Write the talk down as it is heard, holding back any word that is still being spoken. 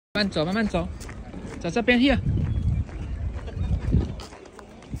慢走，慢慢走，走这边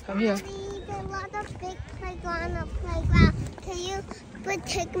here。Come here. There's a lot of big playground. Can you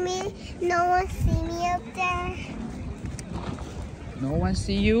take me? No one see me up there. No one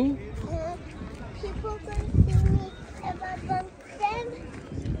see you. People can see me. If I bump them,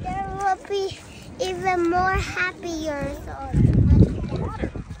 they will be even more happier.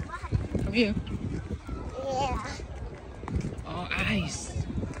 Come here. Yeah. Oh, ice.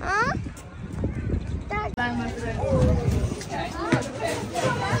 Huh?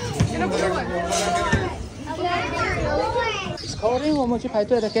 我们去排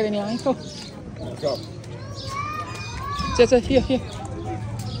队了，给你娘一个。这 here here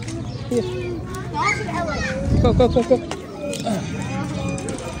here. Go go go go.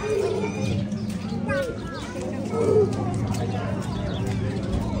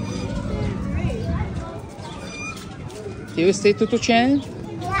 Do you see Tutu Chan?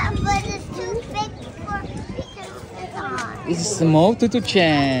 Yeah, but it's too big for me to sit on. It's small Tutu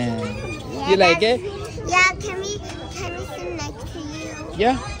Chan. Yeah, You like it? Yeah, can we sit next to you?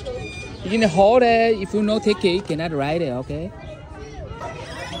 Yeah. You can hold it. If you no ticket, you cannot ride it, okay?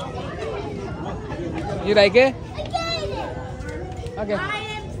 You like it? Okay. I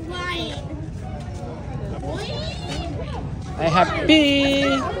am flying. I'm happy.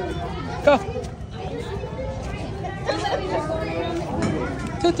 Go.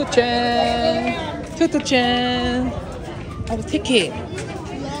 Tutu Chan. Tutu Chan. Another ticket.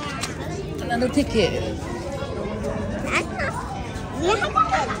 Another ticket. That's not. We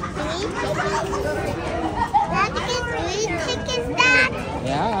have to get 3 tickets, Dad.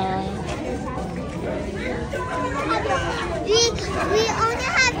 Yeah. We only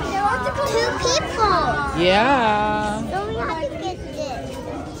have 2 people. Yeah. So we have to get this.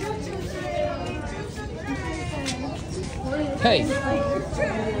 Hey.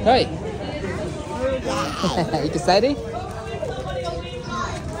 Hey. Excited?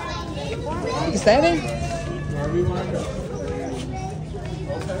 Excited?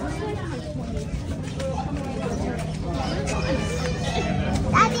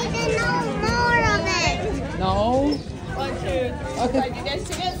 Daddy didn't know more of it. No. 1, 2, 3. Okay. You guys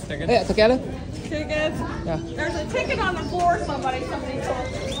tickets? Yeah, together? Tickets? Yeah. There's a ticket on the floor, somebody told me.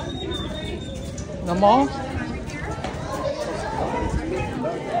 No more?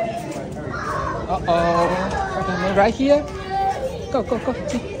 Uh-oh. Okay, right here. Go, go, go.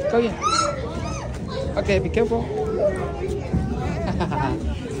 Go in. Okay, be careful.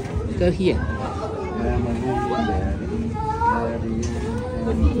 Go here.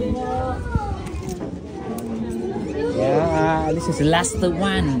 Yeah, this is the last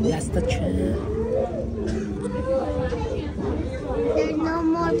one. Last chance. There's no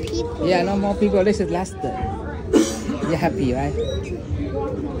more people. Yeah, no more people. This is last. You're happy, right?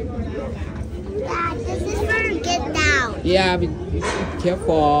 Dad, this is for get down. Yeah, be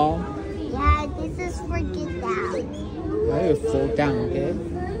careful. Yeah, this is for get down. I will fall down, okay?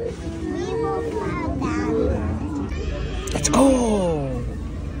 We will fall down. Let's go!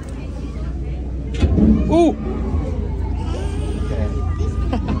 Ooh!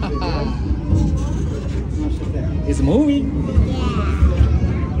 It's moving.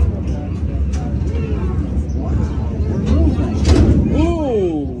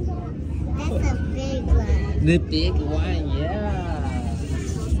 Ooh! That's a big one. The big one, yeah.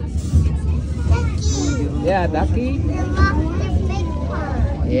 Ducky. Yeah, ducky. The big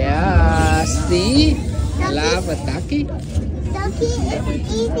one. Yeah, see? I love a ducky. Ducky is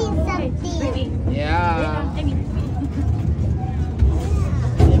eating something. Yeah.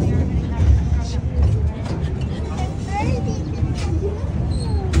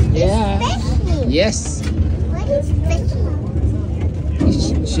 Yeah. Fishing. Yes. What is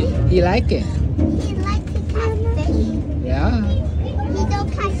fishing? You like it? He likes to catch fish. Yeah. He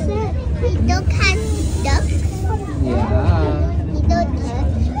don't catch ducks. Yeah. He don't do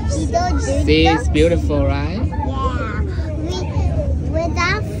See, ducks. it's beautiful, right? Yeah. With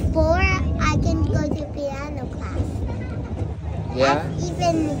that 4, I can go to piano class. Yeah.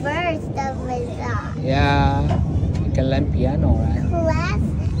 Even worse than with Yeah. You can learn piano, right? class.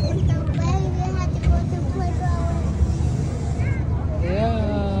 And the way we had to go to playground.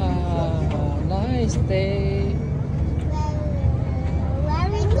 Yeah. Nice day. Where are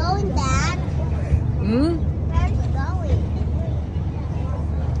we going, Dad? Hmm? Where are we going?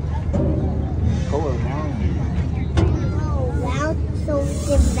 Go around. Oh, well, so we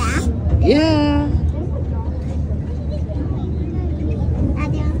can back. Yeah.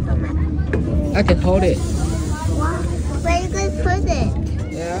 I can hold it. Where are you going to put it?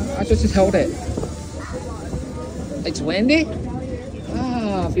 Yeah, I just hold it. It's windy.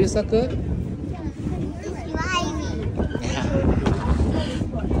 Ah, feel so good?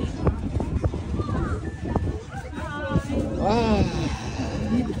 Wow.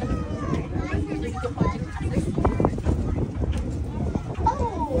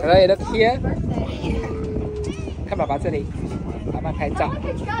 Rồi, look here. 看爸爸这里，爸爸拍照。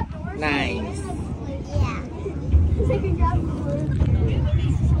Nice.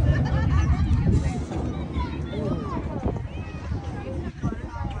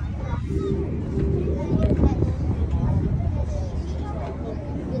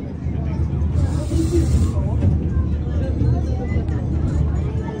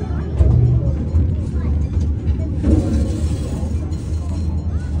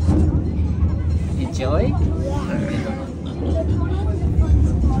 Enjoy?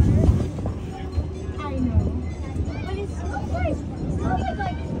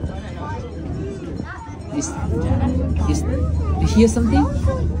 You hear something?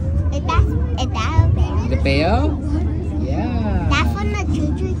 Is that a bear? The bear? Yeah. That's from the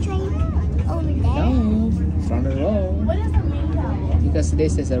choo-choo train over there? No, from the road. Because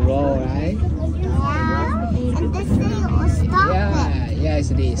this is a road, right? Yeah. And this thing will stop Yeah, it. yeah, it's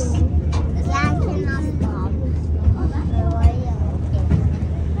this. Yeah, I cannot stop.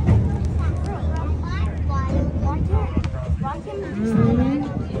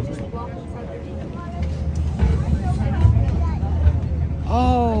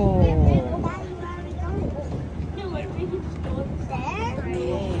 Oh.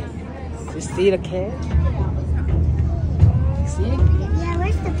 You see the cat? See? Yeah,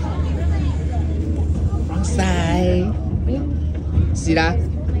 where's the pig? Wrong side. See that?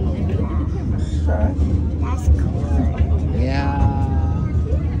 That's cool. Yeah.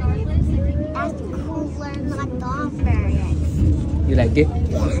 That's cooler than my dog bird is. You like it?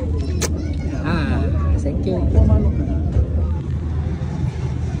 Ah, thank you.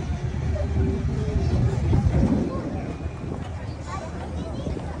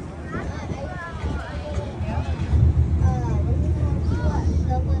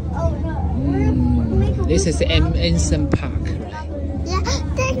 This is Anthem Park, right? Yeah,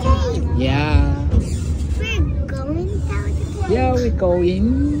 the cave. Yeah. We're going down the cave. Yeah, we go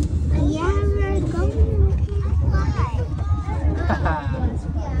in. Yeah, we're going. Why?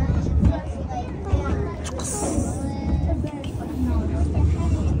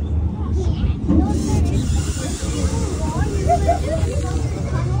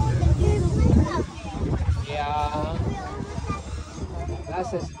 Yeah.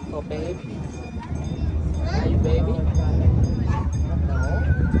 That's a for baby. Are you baby?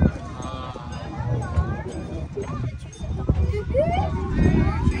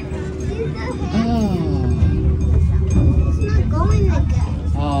 No. It's not going again.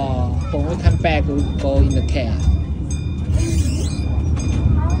 Oh, when we come back, we go in the cave.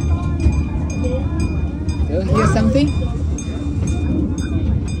 Do you hear something?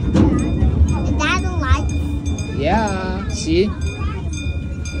 Is that a light? Yeah. See?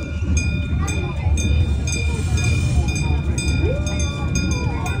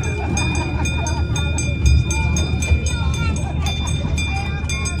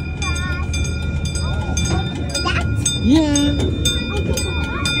 Yeah.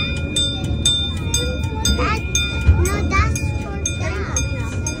 That's for that.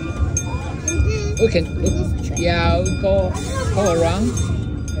 We can. Yeah, we go around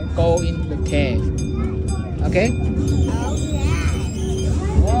and go in the cave. Okay?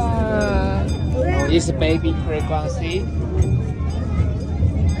 Wow. It's a baby playground. See? Is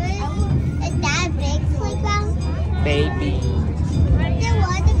that a big playground? Baby. There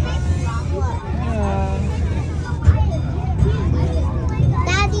was a playground.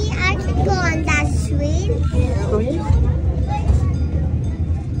 Daddy, I can go on that swing.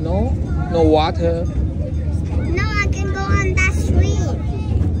 No? No water. No, I can go on that swing.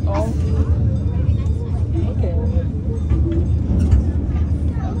 Oh. Okay.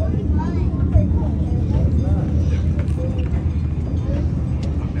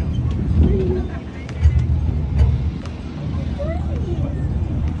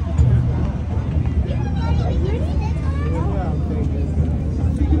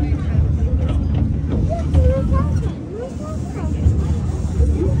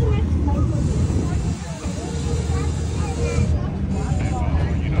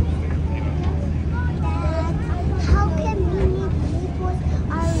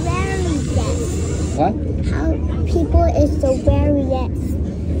 What? How people is so various.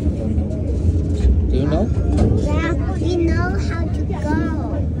 Do you know? Yeah, we know how to go.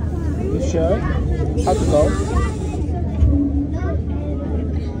 You sure? How to go?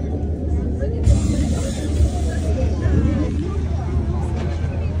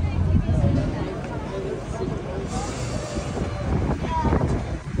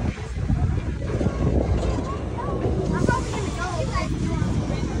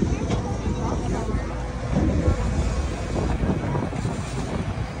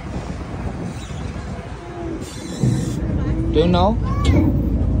 Do you know?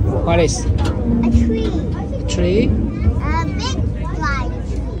 What is? A tree. A tree? A big fly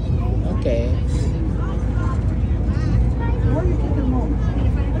tree. Okay.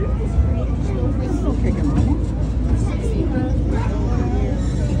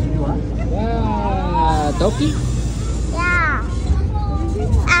 Wow, doggy? Yeah.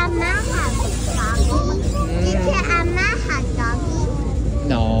 Amma has a doggy. Can Amma have doggy?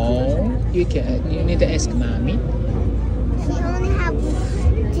 No. You need to ask mommy. She only have.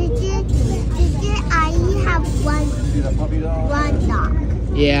 Did I have one dog?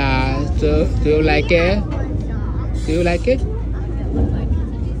 Yeah. So, do you like it? Do you like it?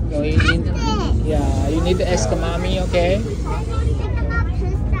 No, yeah, you need to ask mommy, okay?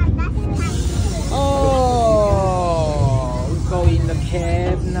 Oh, we go in the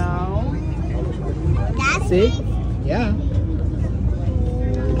cave now. See? Yeah.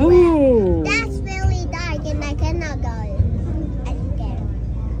 Oh. That's really dark and I cannot go in. I'm scared.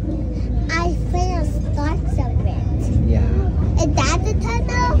 I feel starts of it. Yeah. Is that the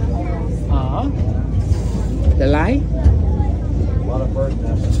tunnel? The light? A lot of bird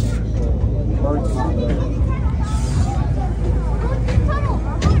nests. Birds on the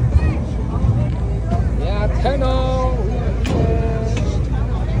Yeah, tunnel.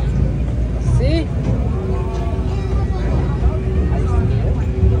 See?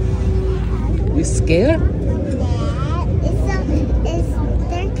 You scared? Yeah. Is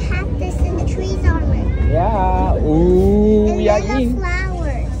there cactus in the trees already? Yeah. Ooh, we are in.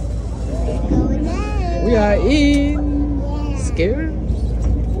 Flowers. We're going in. We are in. Yeah. Scared?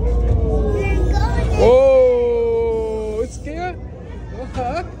 We're going in. Oh, scared?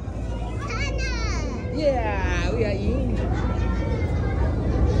 Uh-huh. Tunnel. Yeah, we are in.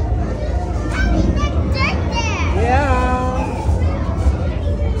 There's dirt there. Yeah.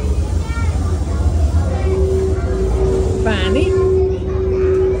 Funny.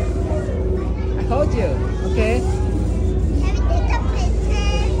 I hold you, okay? Can we take a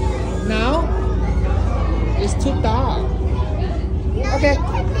picture? Now it's too dark. No, Okay. you can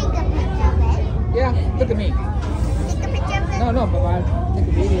take a picture of it. Yeah, look at me. Take a picture of it. No, Papa, take a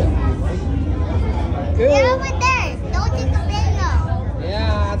video. They're Good. over there. Don't take a video.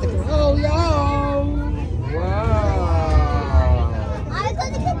 Yeah, take a. Oh, yeah. Wow. Are we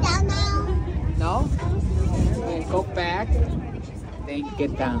going to get down now? No. Okay, go back. Then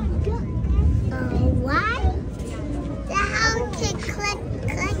get down. Why? The how to click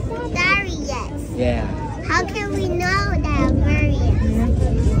variants. Yeah. How can we know that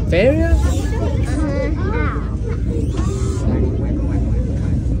variants? Barrier? How?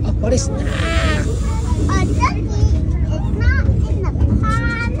 Oh, what is that? A ducky is not in the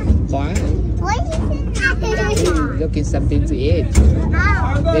pond. Why? What is in the pond? Looking something to eat.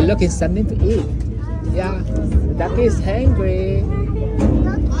 How? They're looking something to eat. Yeah. The ducky is hungry. Ducky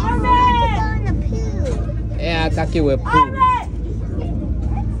wants to go in the poo. Yeah, ducky will poo.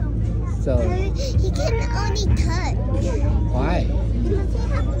 So, He can only touch. why? Because he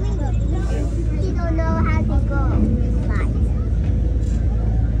has wings. He don't know how to go inside.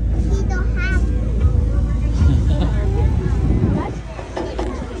 He don't have.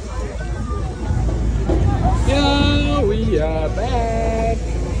 Yeah, we are back.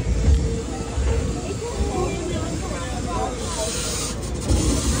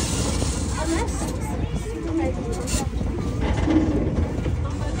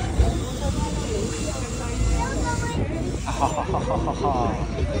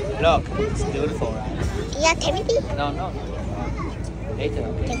 Look, it's beautiful, right? Yeah, Timothy, No. Later,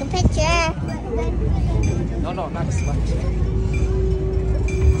 okay? take a picture. No, not this one.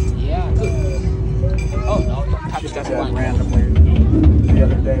 Yeah, good. Oh, no, don't touch just that did that one. randomly. The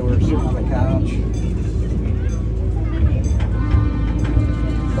other day we were sitting on the couch.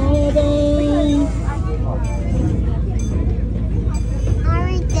 Bye-bye. Are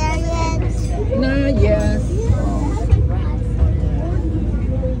we there yet? Not yet.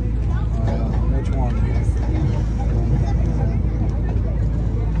 Which one?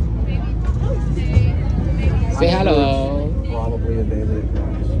 Say hello. Probably a daily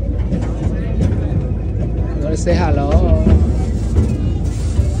occurrence. You want to say hello?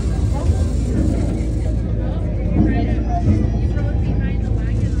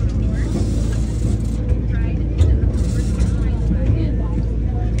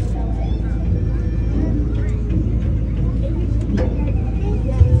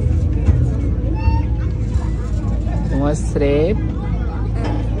 You want to sleep?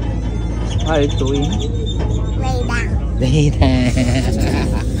 What are you doing? Lay down. Lay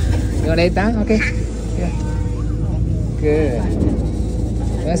down. You want to lay down? Okay. Yeah. Good.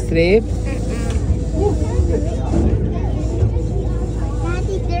 You want to sleep?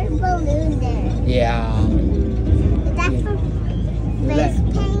 Yeah. Is that for face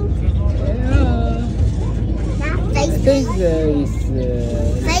paint? Yeah. Not I face think paint? it's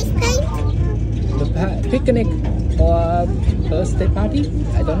Face paint? the picnic or birthday party.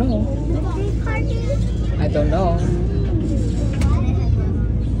 I don't know. Birthday party? I don't know.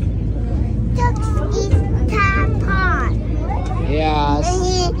 Just eat Park. Yes.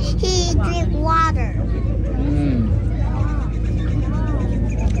 And he drink water.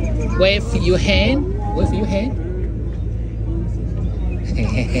 Wave your hand. Wave your hand.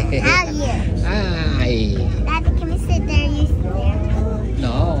 Now you. Hi. Daddy, can we sit there? You sit there.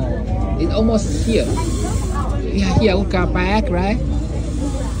 No. It's almost here. Yeah, here we go back, right?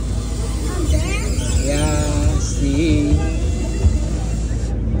 Yeah. See.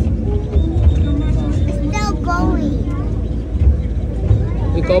 Still going.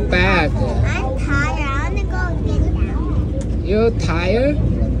 We go back. I'm tired. I want to go get down. You're tired?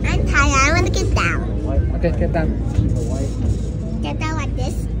 I'm tired. I want to get down. Okay, get down. Get down like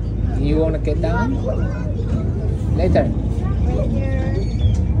this. You wanna get down? Later.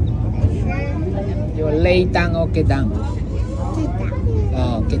 You lay down or get down? Get down.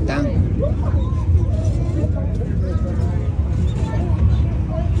 Oh, get down.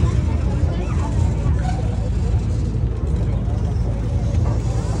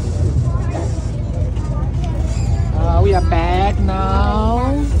 We are back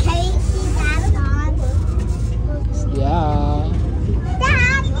now. Can you see Dad on? Yeah.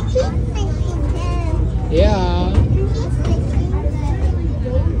 Dad, he's fishing there. Yeah. He's fishing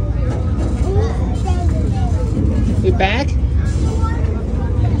there. We back?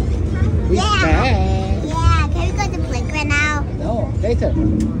 We Yeah. back. Yeah, can we go to the playground now? No, later.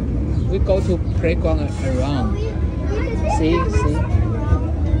 We go to playground around. See.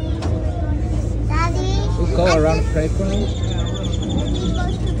 Daddy, We go around playground. can we go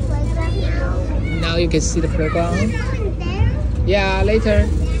to the playground now? Now you can see the playground. Going there? Yeah, later.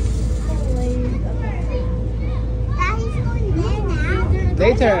 Daddy's going there now.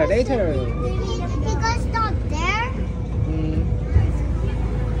 Later. He goes stop there?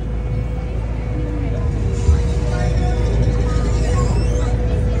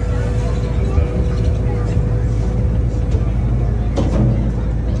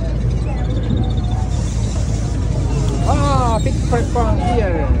 Big playground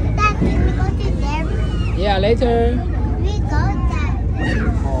here. Dad, can we go to there? Yeah, later. We go there.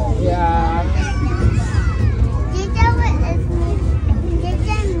 Yeah. Teacher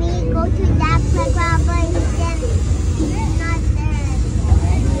and me go to that playground, but he's not there.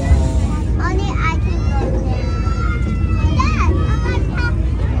 Only I can go there. Dad, I want to have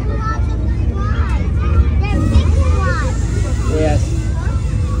lots of slides. They're big slides. Yes.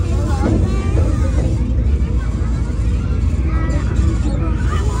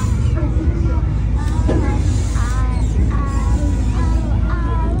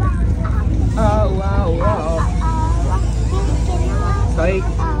 Wow. Sorry.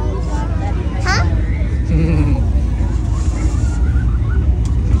 Huh?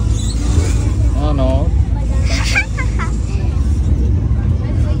 Oh no.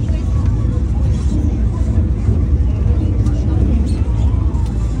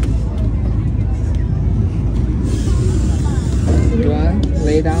 You want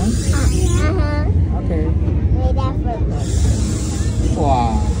lay down? Okay. Lay down for a moment.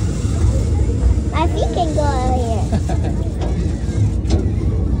 Wow. My feet can go out here.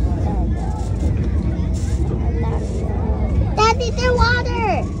 Daddy, there's water.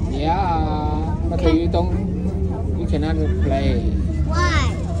 Yeah. But you cannot play.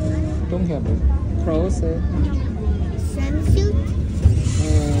 Why? Don't have clothes. Swimsuit?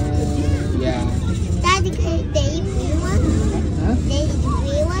 Yeah. Daddy, can they be one? Huh? They be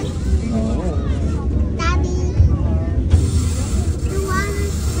one? No. Daddy, the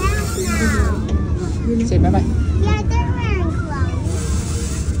water's back now. Say bye-bye. Yeah, they're wearing clothes.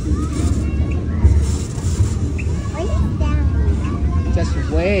 Where you standing? Just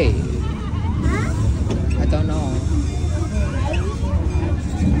wait. Huh? I don't know.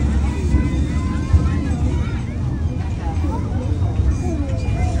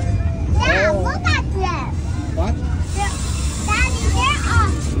 Dad, look at them. What? Daddy,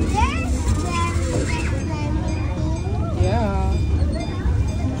 they're swimming. Yeah.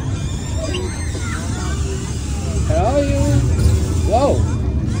 Hello, you. Whoa.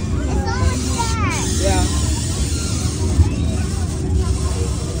 It's over there. Yeah.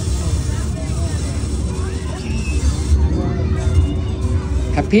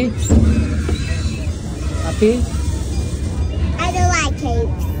 Happy? Happy? I don't like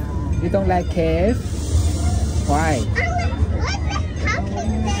caves. You don't like cave? Why? How can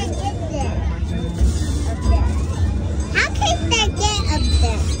they get there?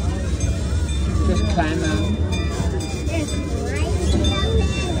 climb up?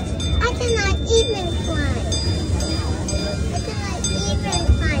 I cannot even climb. I cannot even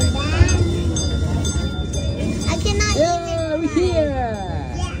climb that. I cannot Yeah, even we're climb. here.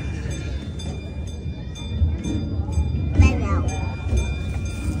 Yeah. Hello.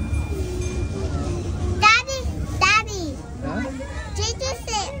 Daddy. Huh? Gigi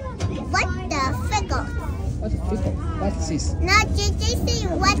said, what the fickle? What's fickle? What's this? No, Gigi said,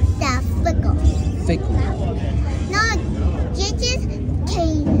 what the fickle? Fickle. No, Gigi said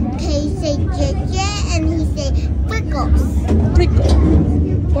Gigi and he said fickles. Fickle.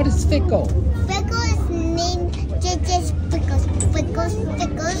 What is fickle? Fickle is named Gigi's fickles. Fickles.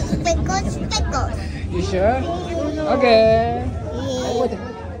 You sure? Okay. Yeah. Wait.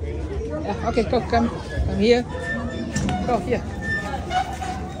 Yeah, okay, go, come here. Go here.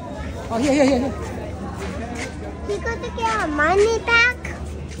 Oh, here. We got to get our money back.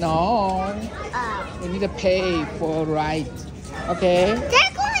 No, we need to pay for a ride. Okay?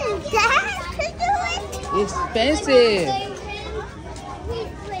 They're going to do it. Expensive.